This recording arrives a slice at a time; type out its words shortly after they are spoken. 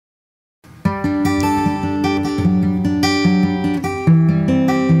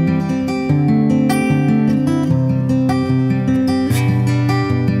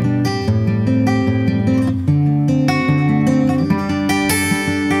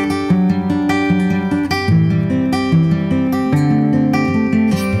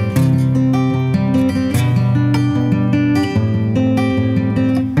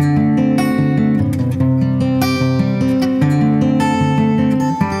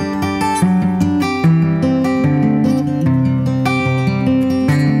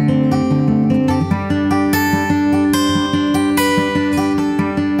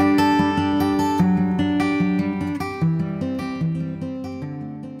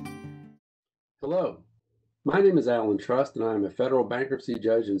Hello, my name is Alan Trust, and I am a federal bankruptcy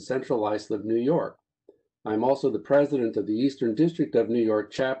judge in Central Islip, New York. I am also the president of the Eastern District of New York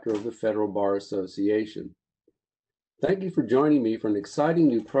chapter of the Federal Bar Association. Thank you for joining me for an exciting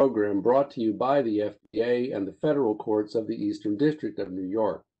new program brought to you by the FBA and the federal courts of the Eastern District of New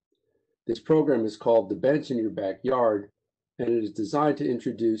York. This program is called The Bench in Your Backyard, and it is designed to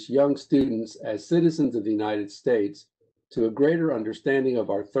introduce young students as citizens of the United States to a greater understanding of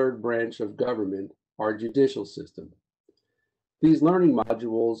our third branch of government, our judicial system. These learning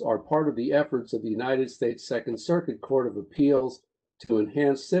modules are part of the efforts of the United States Second Circuit Court of Appeals to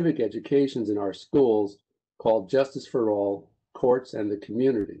enhance civic educations in our schools, called Justice for All, Courts and the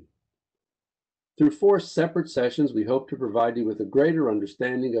Community. Through 4 separate sessions, we hope to provide you with a greater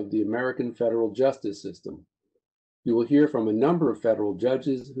understanding of the American federal justice system. You will hear from a number of federal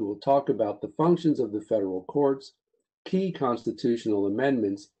judges who will talk about the functions of the federal courts, key constitutional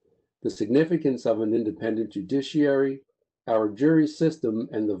amendments, the significance of an independent judiciary, our jury system,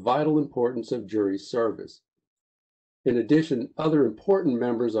 and the vital importance of jury service. In addition, other important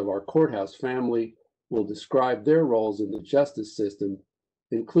members of our courthouse family will describe their roles in the justice system,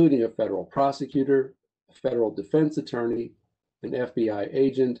 including a federal prosecutor, a federal defense attorney, an FBI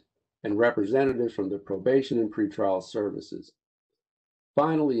agent, and representatives from the probation and pretrial services.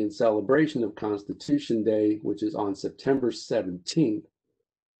 Finally, in celebration of Constitution Day, which is on September 17th,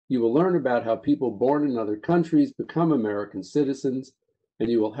 you will learn about how people born in other countries become American citizens, and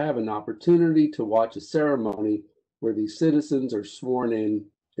you will have an opportunity to watch a ceremony where these citizens are sworn in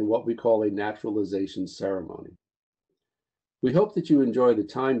what we call a naturalization ceremony. We hope that you enjoy the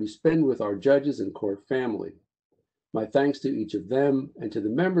time you spend with our judges and court family. My thanks to each of them and to the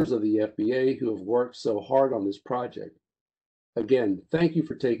members of the FBA who have worked so hard on this project. Again, thank you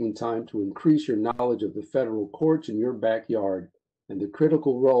for taking time to increase your knowledge of the federal courts in your backyard and the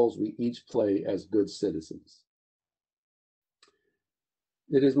critical roles we each play as good citizens.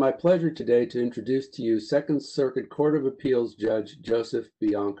 It is my pleasure today to introduce to you Second Circuit Court of Appeals Judge Joseph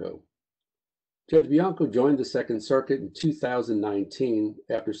Bianco. Judge Bianco joined the Second Circuit in 2019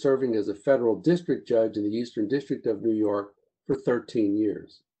 after serving as a federal district judge in the Eastern District of New York for 13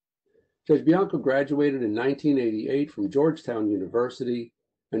 years. Judge Bianco graduated in 1988 from Georgetown University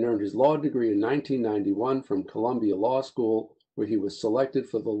and earned his law degree in 1991 from Columbia Law School, where he was selected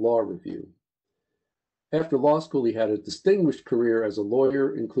for the Law Review. After law school, he had a distinguished career as a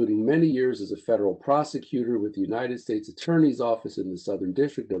lawyer, including many years as a federal prosecutor with the United States Attorney's Office in the Southern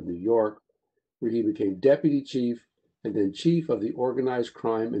District of New York, where he became deputy chief and then chief of the Organized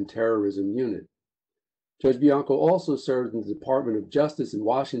Crime and Terrorism Unit. Judge Bianco also served in the Department of Justice in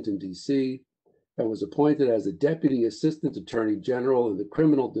Washington, D.C., and was appointed as a Deputy Assistant Attorney General in the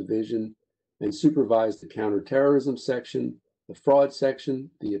Criminal Division and supervised the Counterterrorism Section, the Fraud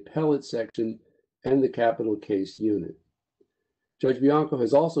Section, the Appellate Section, and the Capital Case Unit. Judge Bianco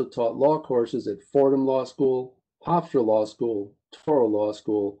has also taught law courses at Fordham Law School, Hofstra Law School, Touro Law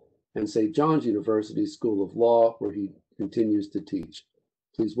School, and St. John's University School of Law, where he continues to teach.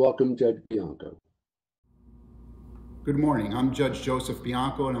 Please welcome Judge Bianco. Good morning. I'm Judge Joseph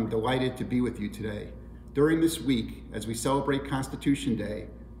Bianco, and I'm delighted to be with you today. During this week, as we celebrate Constitution Day,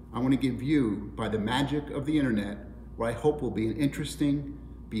 I want to give you, by the magic of the internet, what I hope will be an interesting,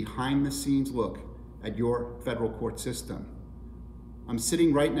 behind-the-scenes look at your federal court system. I'm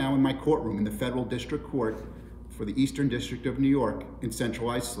sitting right now in my courtroom in the Federal District Court for the Eastern District of New York in Central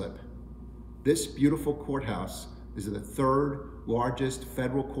Islip. This beautiful courthouse is the 3rd largest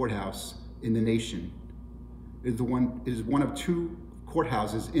federal courthouse in the nation. It is one of 2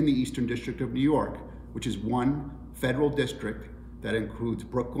 courthouses in the Eastern District of New York, which is one federal district that includes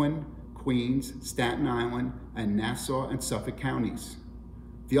Brooklyn, Queens, Staten Island, and Nassau and Suffolk counties.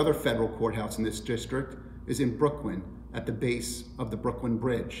 The other federal courthouse in this district is in Brooklyn at the base of the Brooklyn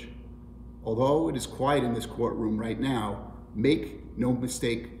Bridge. Although it is quiet in this courtroom right now, make no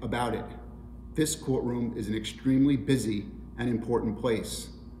mistake about it. This courtroom is an extremely busy and important place,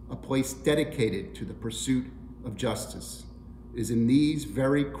 a place dedicated to the pursuit of justice. It is in these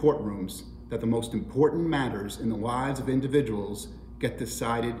very courtrooms that the most important matters in the lives of individuals get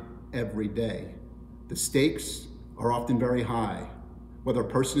decided every day. The stakes are often very high. Whether a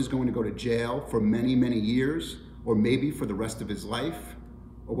person is going to go to jail for many, many years, or maybe for the rest of his life,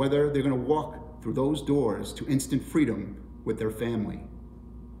 or whether they're going to walk through those doors to instant freedom with their family.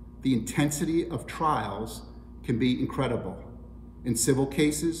 The intensity of trials can be incredible. In civil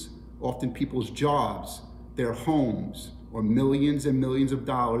cases, often people's jobs, their homes, or millions and millions of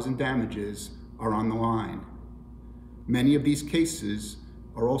dollars in damages are on the line. Many of these cases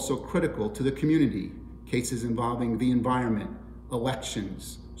are also critical to the community, cases involving the environment,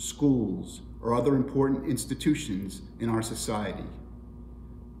 elections, schools, or other important institutions in our society.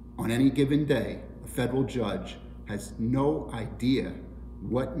 On any given day, a federal judge has no idea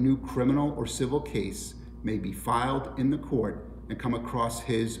what new criminal or civil case may be filed in the court and come across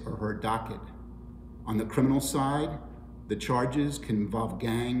his or her docket. On the criminal side, the charges can involve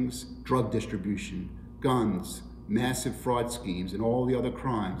gangs, drug distribution, guns, massive fraud schemes, and all the other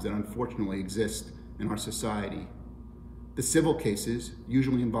crimes that unfortunately exist in our society. The civil cases,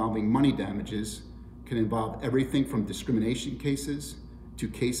 usually involving money damages, can involve everything from discrimination cases to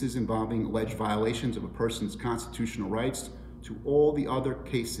cases involving alleged violations of a person's constitutional rights to all the other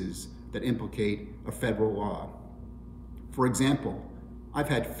cases that implicate a federal law. For example, I've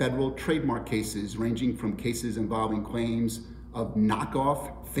had federal trademark cases ranging from cases involving claims of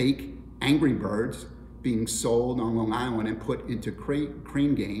knockoff, fake Angry Birds being sold on Long Island and put into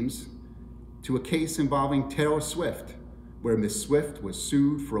crane games, to a case involving Taylor Swift, where Ms. Swift was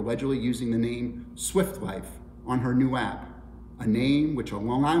sued for allegedly using the name Swift Life on her new app, a name which a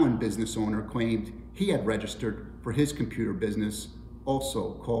Long Island business owner claimed he had registered for his computer business,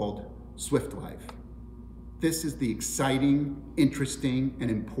 also called Swift Life. This is the exciting, interesting, and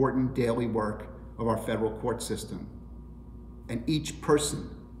important daily work of our federal court system. And each person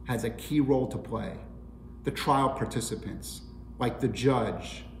has a key role to play. The trial participants, like the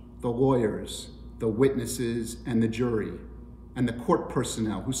judge, the lawyers, the witnesses, and the jury, and the court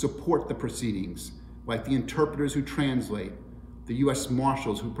personnel who support the proceedings, like the interpreters who translate, the U.S.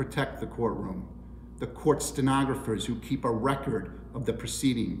 Marshals who protect the courtroom, the court stenographers who keep a record of the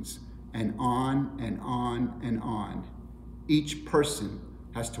proceedings, and on and on and on. Each person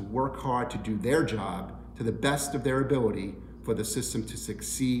has to work hard to do their job to the best of their ability for the system to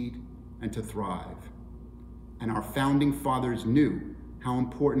succeed and to thrive. And our founding fathers knew how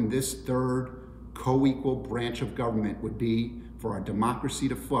important this third co-equal branch of government would be for our democracy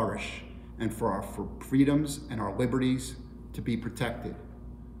to flourish and for our freedoms and our liberties to be protected.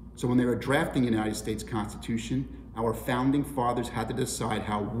 So when they were drafting the United States Constitution, our founding fathers had to decide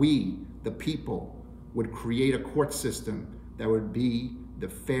how we, the people, would create a court system that would be the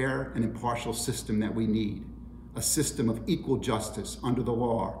fair and impartial system that we need, a system of equal justice under the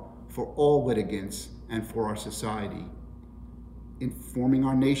law for all litigants and for our society. In forming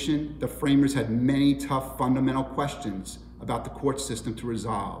our nation, the framers had many tough fundamental questions about the court system to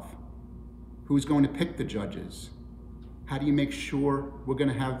resolve. Who's going to pick the judges? How do you make sure we're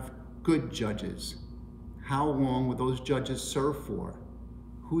going to have good judges? How long will those judges serve for?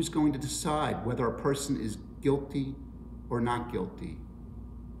 Who's going to decide whether a person is guilty or not guilty?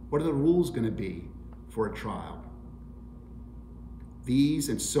 What are the rules going to be for a trial? These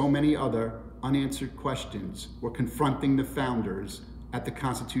and so many other unanswered questions were confronting the founders at the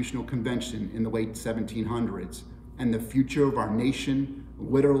Constitutional Convention in the late 1700s, and the future of our nation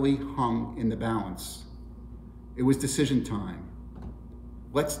literally hung in the balance. It was decision time.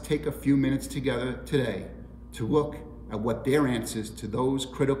 Let's take a few minutes together today to look at what their answers to those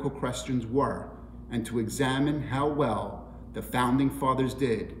critical questions were and to examine how well the founding fathers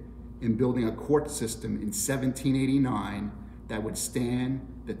did in building a court system in 1789 that would stand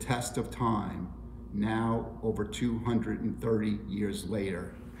the test of time now over 230 years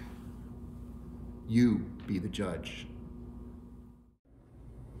later. You be the judge.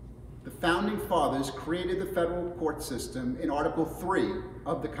 The founding fathers created the federal court system in Article 3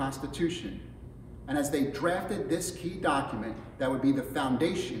 of the Constitution. And as they drafted this key document that would be the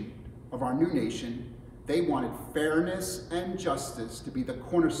foundation of our new nation, they wanted fairness and justice to be the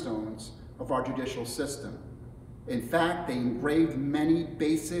cornerstones of our judicial system. In fact, they engraved many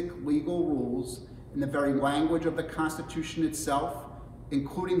basic legal rules in the very language of the Constitution itself,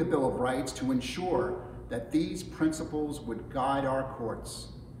 including the Bill of Rights, to ensure that these principles would guide our courts.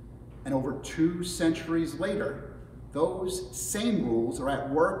 And over 2 centuries later, those same rules are at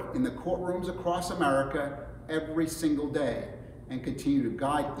work in the courtrooms across America every single day and continue to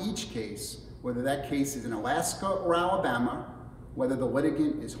guide each case, whether that case is in Alaska or Alabama, whether the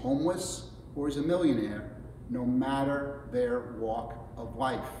litigant is homeless or is a millionaire, no matter their walk of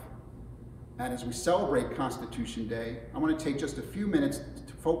life. And as we celebrate Constitution Day, I want to take just a few minutes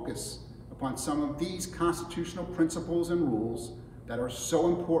to focus upon some of these constitutional principles and rules that are so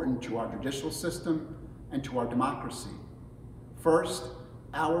important to our judicial system and to our democracy. First,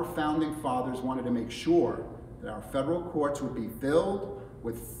 our founding fathers wanted to make sure that our federal courts would be filled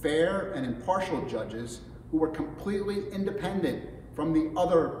with fair and impartial judges who were completely independent from the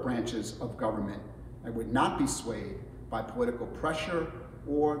other branches of government and would not be swayed by political pressure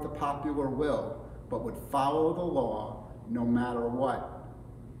or the popular will, but would follow the law no matter what.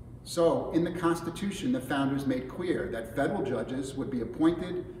 So, in the Constitution, the founders made clear that federal judges would be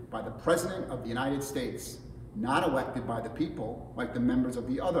appointed by the President of the United States, not elected by the people like the members of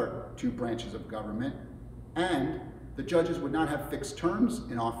the other two branches of government, and the judges would not have fixed terms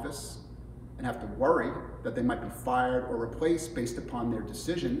in office and have to worry that they might be fired or replaced based upon their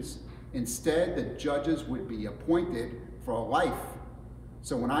decisions. Instead, the judges would be appointed for a life.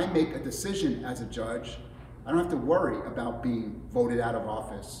 So when I make a decision as a judge, I don't have to worry about being voted out of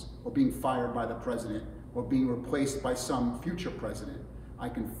office or being fired by the president or being replaced by some future president. I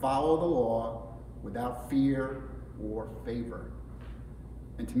can follow the law without fear or favor.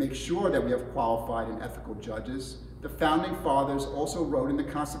 And to make sure that we have qualified and ethical judges, the founding fathers also wrote in the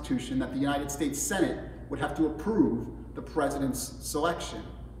Constitution that the United States Senate would have to approve the president's selection.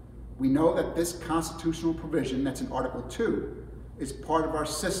 We know that this constitutional provision that's in Article 2 is part of our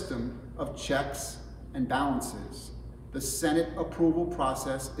system of checks and balances. The Senate approval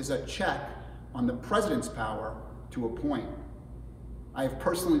process is a check on the president's power to appoint. I have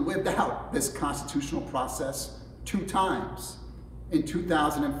personally lived out this constitutional process 2 times. In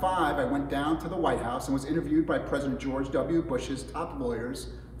 2005, I went down to the White House and was interviewed by President George W. Bush's top lawyers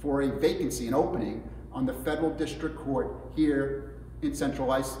for a vacancy, an opening on the federal district court here in Central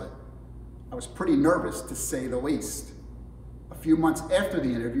Islip. I was pretty nervous, to say the least. A few months after the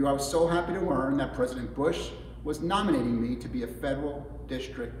interview, I was so happy to learn that President Bush was nominating me to be a federal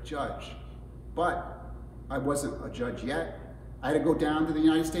district judge. But I wasn't a judge yet. I had to go down to the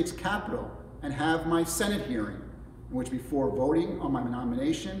United States Capitol and have my Senate hearing, in which before voting on my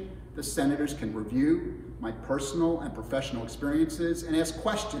nomination, the senators can review my personal and professional experiences and ask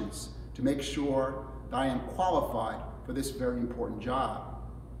questions to make sure that I am qualified for this very important job.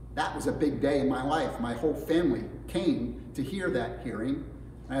 That was a big day in my life. My whole family came to hear that hearing.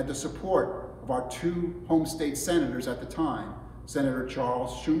 I had the support of our 2 home state senators at the time, Senator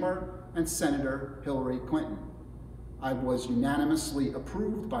Charles Schumer and Senator Hillary Clinton. I was unanimously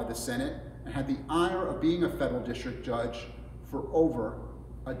approved by the Senate and had the honor of being a federal district judge for over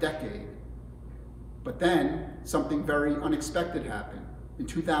a decade. But then something very unexpected happened. In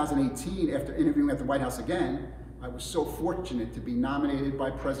 2018, after interviewing at the White House again, I was so fortunate to be nominated by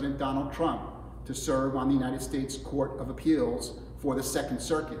President Donald Trump to serve on the United States Court of Appeals for the Second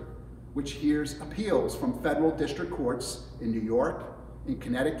Circuit, which hears appeals from federal district courts in New York, in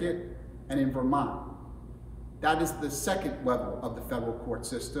Connecticut, and in Vermont. That is the second level of the federal court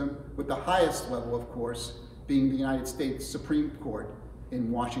system, with the highest level, of course, being the United States Supreme Court in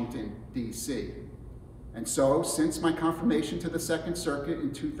Washington, D.C. And so, since my confirmation to the Second Circuit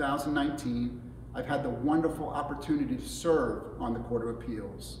in 2019, I've had the wonderful opportunity to serve on the Court of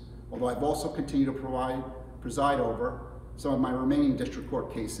Appeals, although I've also continued to preside over some of my remaining district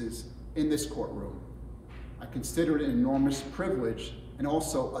court cases in this courtroom. I consider it an enormous privilege and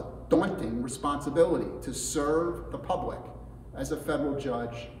also a daunting responsibility to serve the public as a federal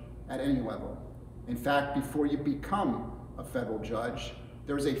judge at any level. In fact, before you become a federal judge,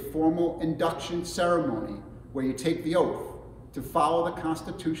 there is a formal induction ceremony where you take the oath to follow the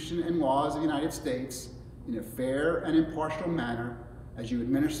Constitution and laws of the United States in a fair and impartial manner as you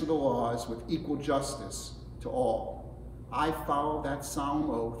administer the laws with equal justice to all. I follow that solemn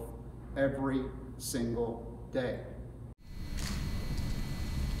oath every single day.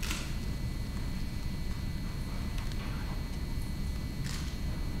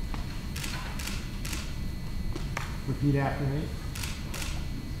 Repeat after me.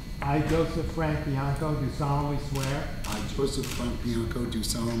 I, Joseph Frank Bianco, do solemnly swear. I, Joseph Frank Bianco, do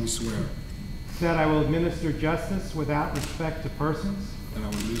solemnly swear That I will administer justice without respect to persons. that I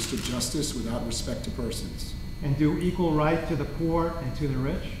will administer justice without respect to persons. And do equal right to the poor and to the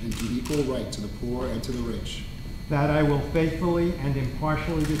rich. And do equal right to the poor and to the rich. That I will faithfully and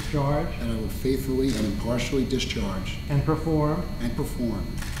impartially discharge. And I will faithfully and impartially discharge. And perform.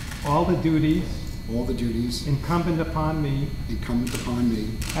 All the duties. Incumbent upon me.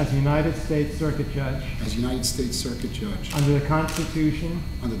 As United States Circuit Judge. Under the Constitution.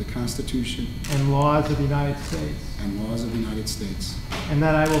 And laws of the United States. And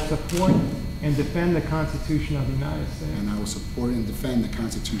that I will support and defend the Constitution of the United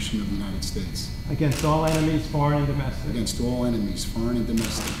States. Against all enemies, foreign and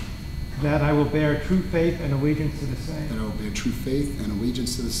domestic. That I will bear true faith and allegiance to the same.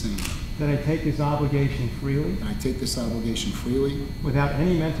 That I take this obligation freely. Without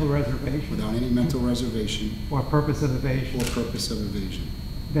any mental reservation. Or purpose of evasion.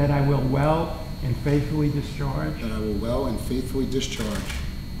 That I will well and faithfully discharge.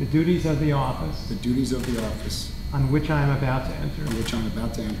 The duties of the office. On which I am about to enter.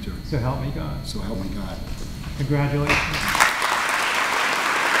 So help me God. So help me God. Congratulations.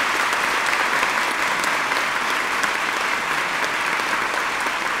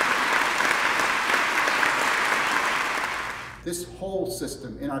 This whole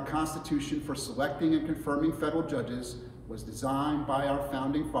system in our Constitution for selecting and confirming federal judges was designed by our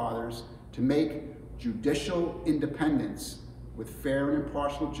founding fathers to make judicial independence with fair and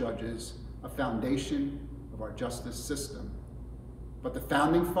impartial judges a foundation of our justice system. But the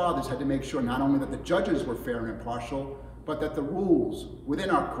founding fathers had to make sure not only that the judges were fair and impartial, but that the rules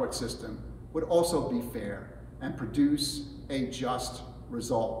within our court system would also be fair and produce a just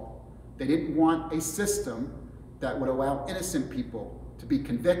result. They didn't want a system that would allow innocent people to be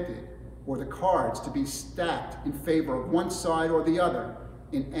convicted or the cards to be stacked in favor of one side or the other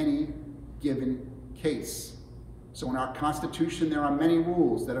in any given case. So in our Constitution, there are many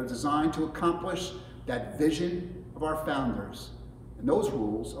rules that are designed to accomplish that vision of our founders. And those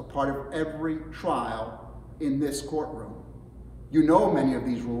rules are part of every trial in this courtroom. You know many of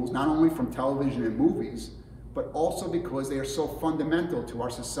these rules, not only from television and movies, but also because they are so fundamental to our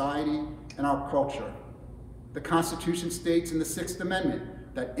society and our culture. The Constitution states in the Sixth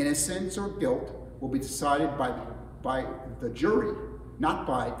Amendment that innocence or guilt will be decided by the jury, not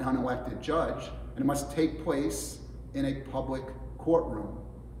by an unelected judge, and it must take place in a public courtroom.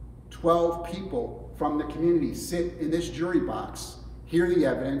 12 people from the community sit in this jury box, hear the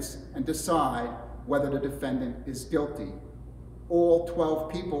evidence, and decide whether the defendant is guilty. All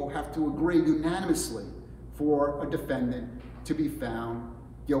 12 people have to agree unanimously for a defendant to be found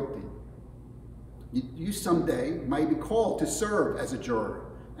guilty. You someday might be called to serve as a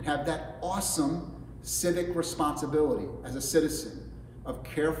juror and have that awesome civic responsibility as a citizen of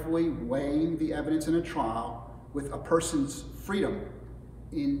carefully weighing the evidence in a trial with a person's freedom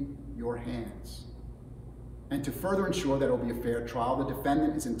in your hands. And to further ensure that it will be a fair trial, the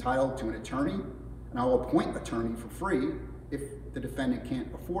defendant is entitled to an attorney, and I will appoint an attorney for free if the defendant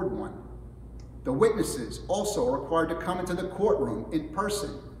can't afford one. The witnesses also are required to come into the courtroom in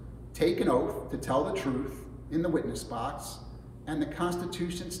person, take an oath to tell the truth in the witness box, and the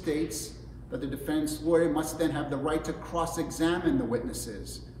Constitution states that the defense lawyer must then have the right to cross-examine the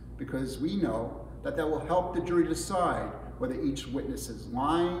witnesses, because we know that will help the jury decide whether each witness is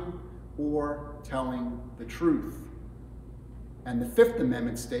lying or telling the truth. And the Fifth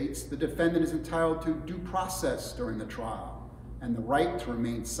Amendment states the defendant is entitled to due process during the trial and the right to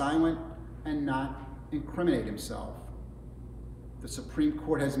remain silent and not incriminate himself. The Supreme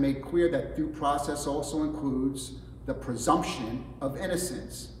Court has made clear that due process also includes the presumption of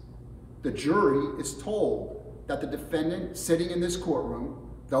innocence. The jury is told that the defendant sitting in this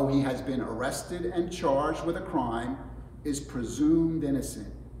courtroom, though he has been arrested and charged with a crime, is presumed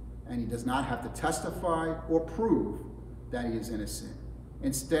innocent, and he does not have to testify or prove that he is innocent.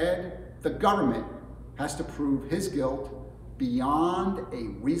 Instead, the government has to prove his guilt beyond a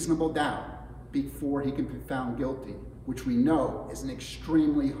reasonable doubt before he can be found guilty, which we know is an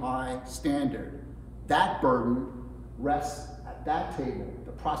extremely high standard. That burden rests at that table,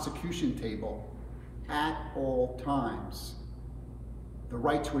 the prosecution table, at all times. The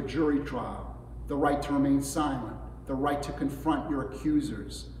right to a jury trial, the right to remain silent, the right to confront your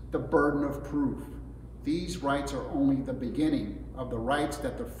accusers, the burden of proof. These rights are only the beginning of the rights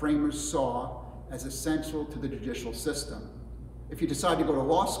that the framers saw as essential to the judicial system. If you decide to go to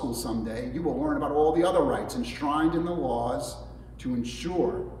law school someday, you will learn about all the other rights enshrined in the laws to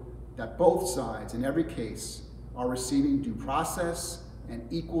ensure that both sides in every case are receiving due process and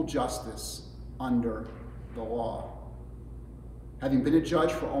equal justice under the law. Having been a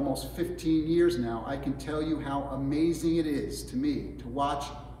judge for almost 15 years now, I can tell you how amazing it is to me to watch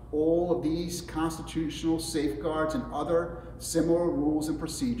all of these constitutional safeguards and other similar rules and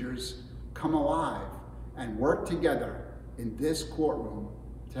procedures come alive and work together in this courtroom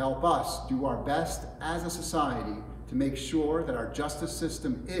to help us do our best as a society to make sure that our justice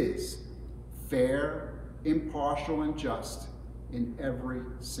system is fair, impartial, and just in every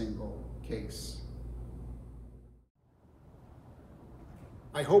single case.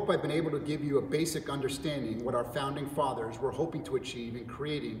 I hope I've been able to give you a basic understanding of what our founding fathers were hoping to achieve in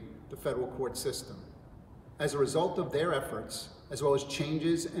creating the federal court system. As a result of their efforts, as well as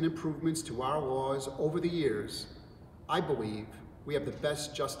changes and improvements to our laws over the years, I believe we have the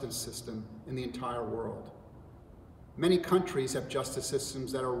best justice system in the entire world. Many countries have justice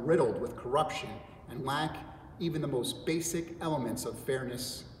systems that are riddled with corruption and lack even the most basic elements of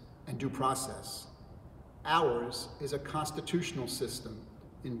fairness and due process. Ours is a constitutional system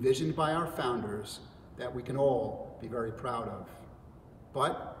envisioned by our founders that we can all be very proud of.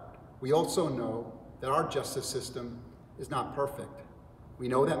 But we also know that our justice system is not perfect. We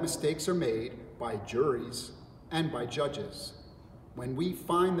know that mistakes are made by juries and by judges. When we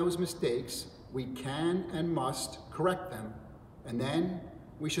find those mistakes, we can and must correct them, and then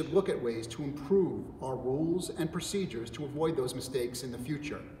we should look at ways to improve our rules and procedures to avoid those mistakes in the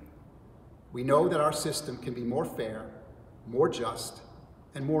future. We know that our system can be more fair, more just,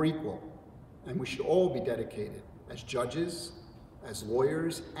 and more equal, and we should all be dedicated as judges, as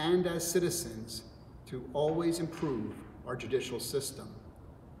lawyers, and as citizens to always improve our judicial system.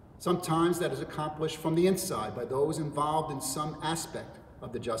 Sometimes that is accomplished from the inside by those involved in some aspect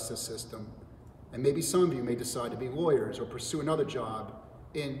of the justice system, and maybe some of you may decide to be lawyers or pursue another job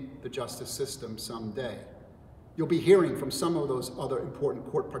in the justice system someday. You'll be hearing from some of those other important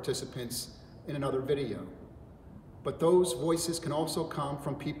court participants in another video. But those voices can also come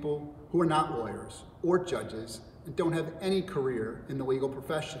from people who are not lawyers or judges and don't have any career in the legal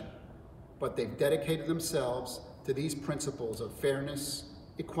profession, but they've dedicated themselves to these principles of fairness,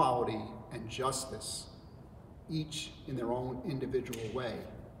 equality, and justice, each in their own individual way.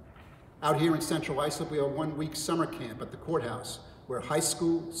 Out here in Central Islip, we have a one-week summer camp at the courthouse where high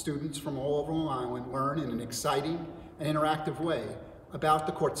school students from all over Long Island learn in an exciting and interactive way about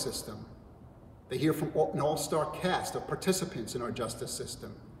the court system. They hear from an all-star cast of participants in our justice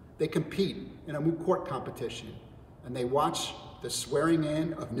system. They compete in a moot court competition, and they watch the swearing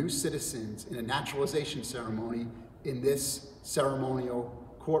in of new citizens in a naturalization ceremony in this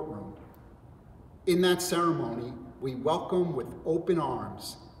ceremonial courtroom. In that ceremony, we welcome with open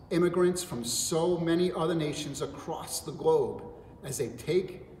arms immigrants from so many other nations across the globe as they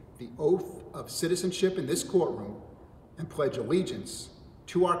take the oath of citizenship in this courtroom and pledge allegiance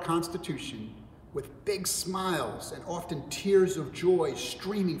to our Constitution with big smiles and often tears of joy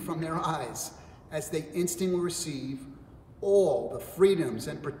streaming from their eyes as they instantly receive all the freedoms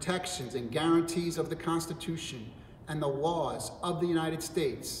and protections and guarantees of the Constitution and the laws of the United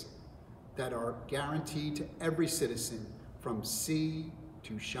States that are guaranteed to every citizen from sea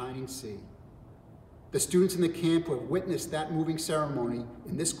to shining sea. The students in the camp who have witnessed that moving ceremony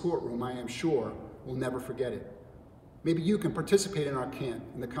in this courtroom, I am sure, will never forget it. Maybe you can participate in our camp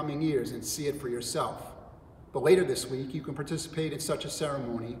in the coming years and see it for yourself. But later this week, you can participate in such a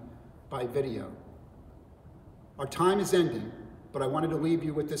ceremony by video. Our time is ending, but I wanted to leave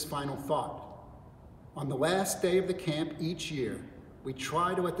you with this final thought. On the last day of the camp each year, we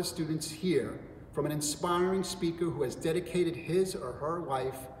try to let the students hear from an inspiring speaker who has dedicated his or her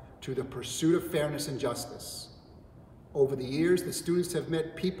life to the pursuit of fairness and justice. Over the years, the students have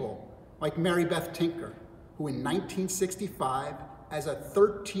met people like Mary Beth Tinker, who in 1965, as a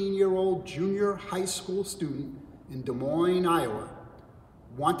 13-year-old junior high school student in Des Moines, Iowa,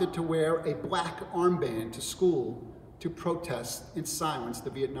 wanted to wear a black armband to school to protest and silence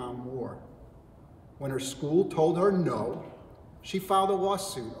the Vietnam War. When her school told her no, she filed a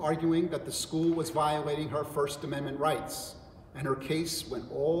lawsuit arguing that the school was violating her First Amendment rights, and her case went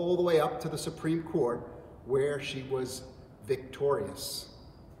all the way up to the Supreme Court, where she was victorious.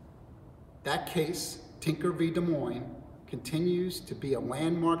 That case, Tinker v. Des Moines, continues to be a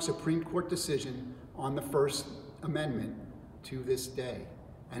landmark Supreme Court decision on the First Amendment to this day.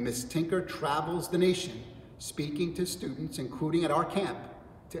 And Ms. Tinker travels the nation speaking to students, including at our camp,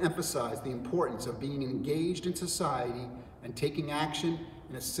 to emphasize the importance of being engaged in society and taking action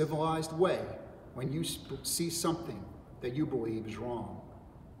in a civilized way when you see something that you believe is wrong.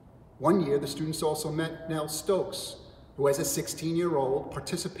 One year, the students also met Nell Stokes, who as a 16-year-old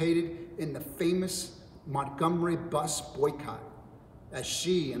participated in the famous Montgomery bus boycott as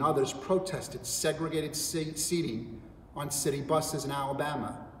she and others protested segregated seating on city buses in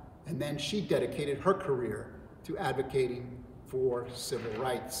Alabama, and then she dedicated her career to advocating for civil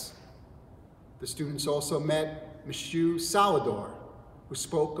rights. The students also met Michoud Salvador, who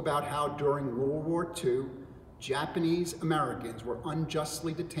spoke about how during World War II, Japanese Americans were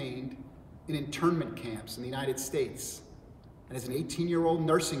unjustly detained in internment camps in the United States. And as an 18-year-old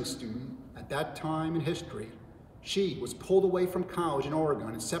nursing student at that time in history, she was pulled away from college in Oregon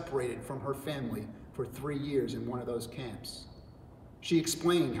and separated from her family for 3 years in one of those camps. She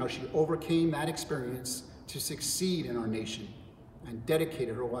explained how she overcame that experience to succeed in our nation and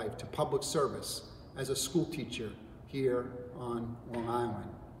dedicated her life to public service as a school teacher here on Long Island.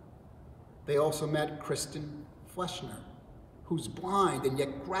 They also met Kristen Fleschner, who's blind and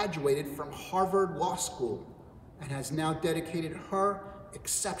yet graduated from Harvard Law School and has now dedicated her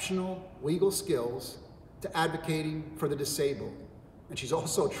exceptional legal skills to advocating for the disabled. And she's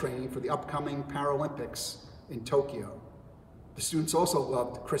also training for the upcoming Paralympics in Tokyo. The students also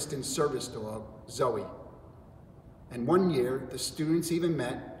loved Kristen's service dog, Zoe. And one year, the students even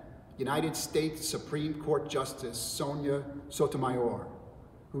met United States Supreme Court Justice Sonia Sotomayor,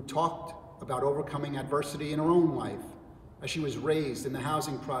 who talked about overcoming adversity in her own life as she was raised in the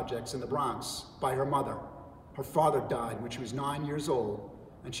housing projects in the Bronx by her mother. Her father died when she was 9 years old,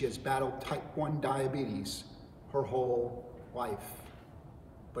 and she has battled type 1 diabetes her whole life.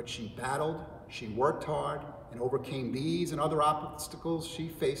 But she battled, she worked hard, and overcame these and other obstacles she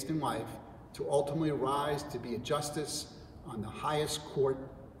faced in life to ultimately rise to be a justice on the highest court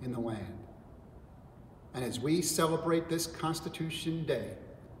in the land. And as we celebrate this Constitution Day,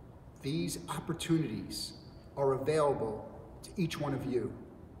 these opportunities are available to each one of you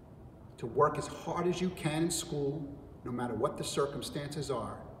to work as hard as you can in school, no matter what the circumstances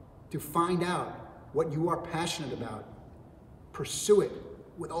are, to find out what you are passionate about, pursue it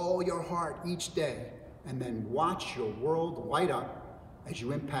with all your heart each day, and then watch your world light up as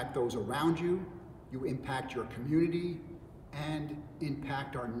you impact those around you, you impact your community, and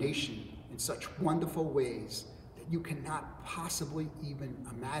impact our nation in such wonderful ways that you cannot possibly even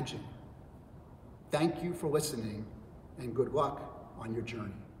imagine. Thank you for listening, and good luck on your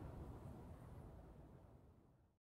journey.